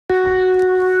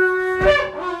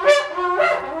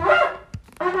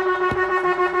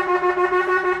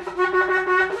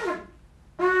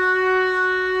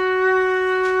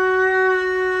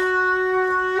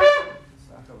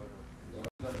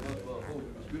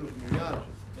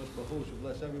Hu should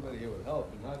bless everybody here with help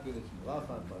and happiness and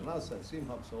bracha and parnasa and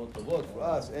simha b'sorot tovot for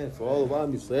us and for all of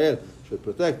Am Yisrael. Should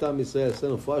protect Am Yisrael.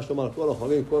 Send refuah shlema kol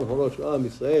hacholim, kol horot shel Am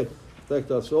Yisrael.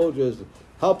 Protect our soldiers.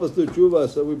 Help us do tshuva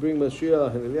so we bring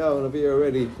Mashiach and Eliyahu and Navi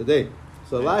already today.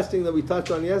 So the last thing that we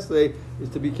touched on yesterday is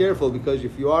to be careful, because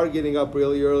if you are getting up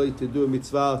really early to do a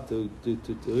mitzvah, to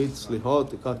read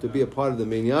slichot, to be a part of the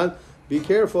minyan, be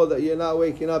careful that you're not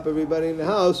waking up everybody in the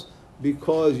house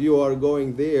because you are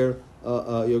going there.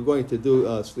 You're going to do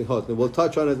slichot, and we'll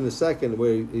touch on it in a second,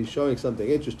 where he's showing something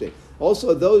interesting.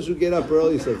 Also, those who get up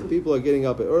early, so if people are getting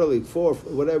up early, 4,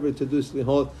 whatever, to do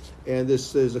slichot, and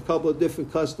there's a couple of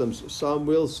different customs. Some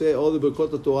will say all the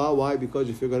Birkot Torah. Why? Because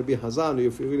if you're going to be Hazan or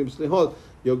if you're going to be slichot,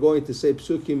 you're going to say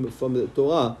psukim from the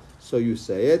Torah, so you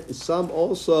say it. Some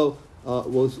also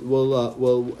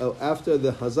will after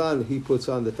the Hazan, he puts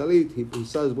on the talit, he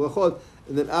says brachot,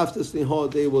 and then after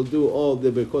slichot they will do all the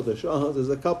Birkot HaShahar.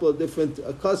 There's a couple of different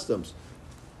customs.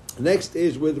 Next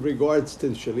is with regards to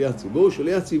Shaliach Tzibur.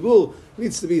 Shaliach Tzibur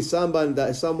needs to be someone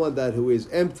that who is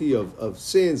empty of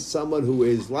sins, someone who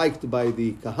is liked by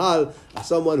the Kahal,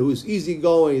 someone who is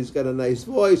easygoing, he's got a nice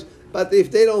voice. But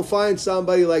if they don't find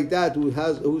somebody like that who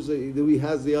has the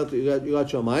Yirat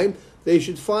Shamayim, they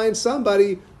should find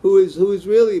somebody who is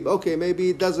really, okay, maybe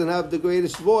he doesn't have the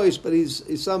greatest voice, but he's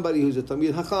somebody who's a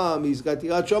Talmid Hacham, he's got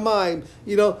Yirat Shamayim,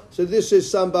 so this is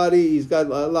somebody, he's got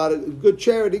a lot of good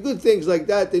charity, good things like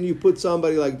that, then you put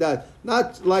somebody like that.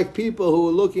 Not like people who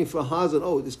are looking for Hazan,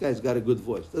 oh, this guy's got a good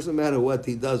voice. Doesn't matter what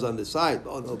he does on the side,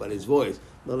 oh no, but his voice.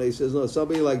 No, he says, no,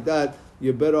 somebody like that,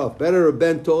 you're better off. Better a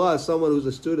Ben Torah, someone who's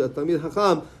a student, a Talmid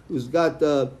Hacham, who's got,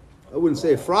 I wouldn't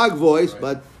say a frog voice,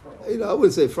 but I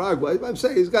wouldn't say frog voice, but I'm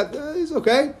saying he's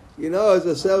okay, as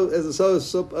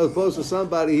opposed to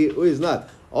somebody who is not.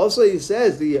 Also, he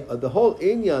says the whole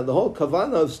inyan, the whole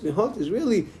kavanah of slichot is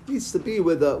really needs to be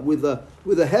with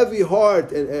a heavy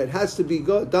heart, and it has to be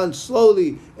done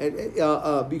slowly, and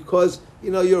because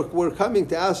we're coming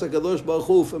to ask HaKadosh Baruch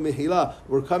Hu for mehila.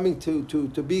 We're coming to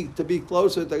be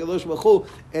closer to HaKadosh Baruch Hu,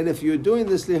 and if you're doing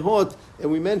this slichot,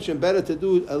 and we mentioned better to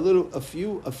do a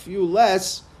few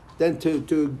less than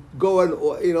to go and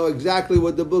exactly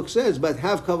what the book says, but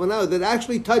have kavanah that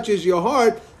actually touches your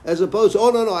heart, as opposed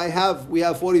to we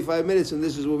have 45 minutes and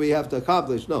this is what we have to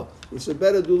accomplish. No, it's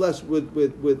better do less with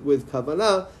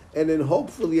kavanah, and then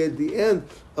hopefully at the end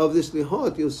of this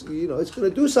lihot, it's going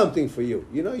to do something for you.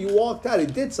 You walked out,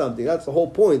 it did something. That's the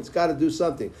whole point. It's got to do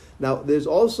something. Now there's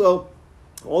also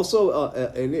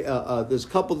there's a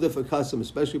couple different customs,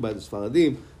 especially by the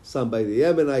Sfaradim, some by the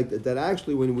Yemenite, that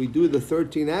actually when we do the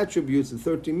 13 attributes, the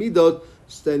 13 midot,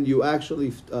 then you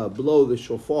actually blow the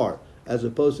shofar. As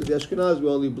opposed to the Ashkenaz, we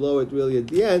only blow it really at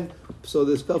the end. So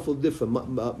there's a couple different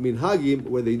minhagim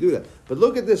where they do that. But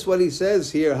look at this, what he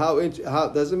says here. How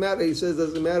doesn't matter. He says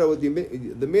doesn't matter what the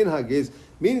minhag is.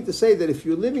 Meaning to say that if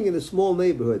you're living in a small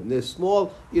neighborhood and there's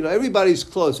small, everybody's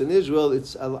close. In Israel,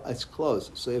 it's close.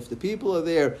 So if the people are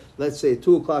there, let's say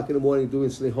 2:00 in the morning doing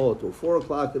slichot, or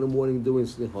 4:00 in the morning doing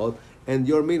slichot, and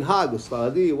your minhag,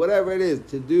 Sfaradi, whatever it is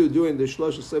to do during the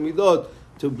Shlosh Midot,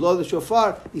 to blow the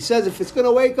shofar, he says if it's going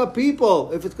to wake up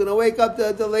people, if it's going to wake up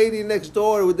the lady next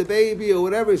door with the baby or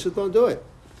whatever, he says don't do it.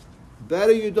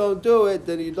 Better you don't do it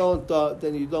than you don't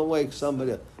wake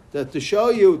somebody up. To show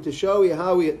you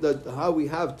how we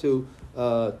have to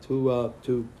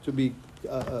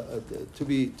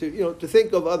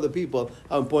think of other people,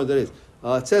 how important that is.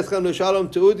 Tzedchem Shalom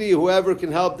to Udi, whoever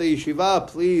can help the yeshiva,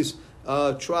 please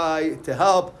try to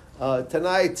help.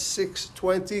 Tonight,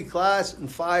 6:20 class,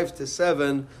 and 5 to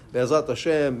 7, Be'ezrat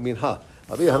Hashem, Minha.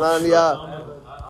 Abi Hanania.